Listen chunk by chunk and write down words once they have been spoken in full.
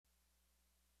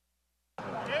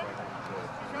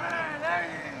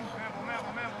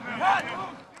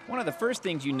of the first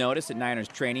things you notice at Niners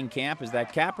training camp is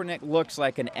that Kaepernick looks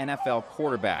like an NFL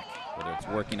quarterback. Whether it's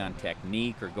working on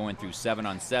technique or going through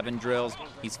 7-on-7 drills,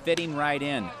 he's fitting right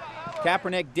in.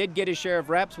 Kaepernick did get his share of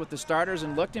reps with the starters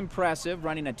and looked impressive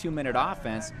running a 2-minute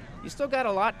offense. He's still got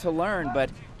a lot to learn, but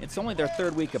it's only their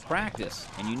third week of practice,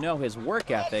 and you know his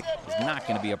work ethic is not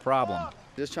going to be a problem.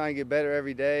 Just trying to get better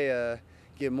every day,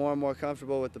 get more and more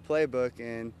comfortable with the playbook,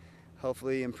 and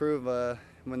hopefully improve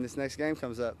when this next game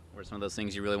comes up. What are some of those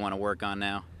things you really want to work on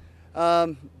now?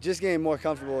 Just getting more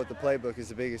comfortable with the playbook is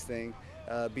the biggest thing.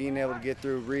 Being able to get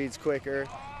through reads quicker.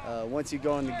 Once you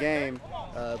go in the game,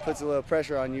 puts a little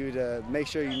pressure on you to make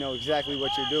sure you know exactly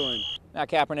what you're doing. Now,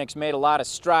 Kaepernick's made a lot of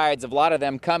strides, a lot of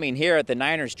them coming here at the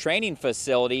Niners training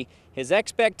facility. His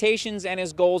expectations and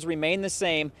his goals remain the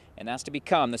same, and that's to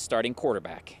become the starting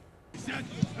quarterback.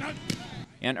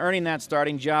 And earning that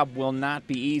starting job will not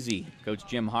be easy. Coach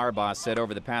Jim Harbaugh said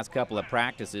over the past couple of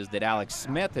practices that Alex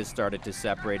Smith has started to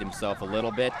separate himself a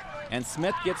little bit, and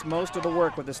Smith gets most of the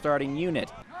work with the starting unit.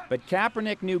 But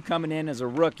Kaepernick knew coming in as a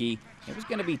rookie it was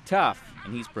going to be tough,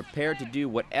 and he's prepared to do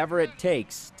whatever it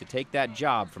takes to take that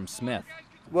job from Smith.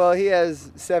 Well, he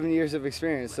has 7 years of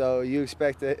experience, so you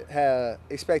expect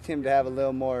him to have a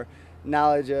little more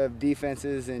knowledge of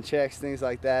defenses and checks, things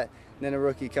like that, than a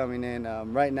rookie coming in.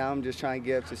 Right now I'm just trying to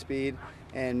get up to speed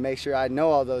and make sure I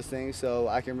know all those things so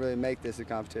I can really make this a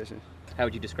competition. How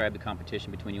would you describe the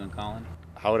competition between you and Colin?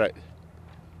 How would I?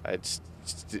 It's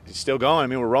still going. I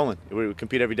mean, we're rolling. We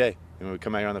compete every day. We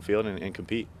come out here on the field and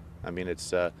compete. I mean, it's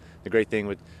the great thing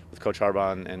with Coach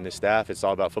Harbaugh and his staff. It's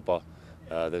all about football.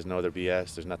 There's no other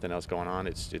BS. There's nothing else going on.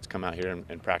 It's come out here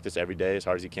and practice every day as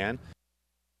hard as you can.